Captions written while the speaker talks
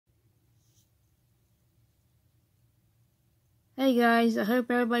Hey guys, I hope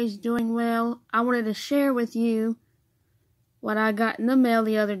everybody's doing well. I wanted to share with you what I got in the mail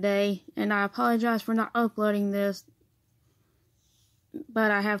the other day, and I apologize for not uploading this,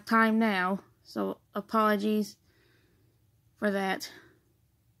 but I have time now, so apologies for that.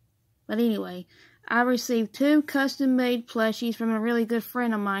 But anyway, I received 2 custom-made plushies from a really good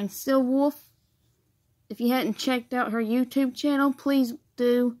friend of mine, Silvolf. If you hadn't checked out her YouTube channel, please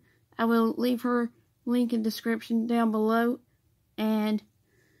do. I will leave her link in the description down below. And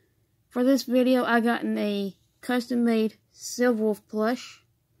for this video, I got a custom-made silvolf plush,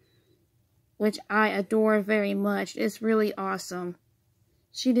 which I adore very much. It's really awesome.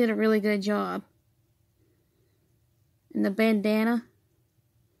 She did a really good job. And the bandana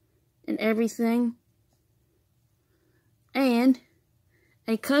and everything. And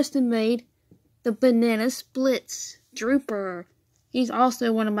a custom-made the Banana Splits Drooper. He's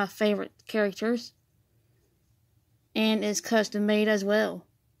also one of my favorite characters. And is custom made as well.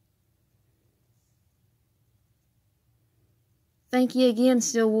 Thank you again,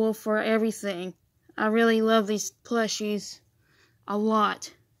 Silvolf, for everything. I really love these plushies a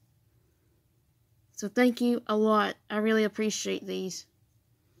lot. So thank you a lot. I really appreciate these.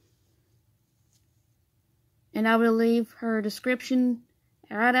 And I will leave her description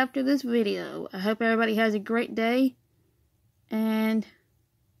right after this video. I hope everybody has a great day. And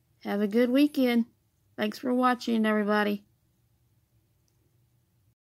have a good weekend. Thanks for watching, everybody.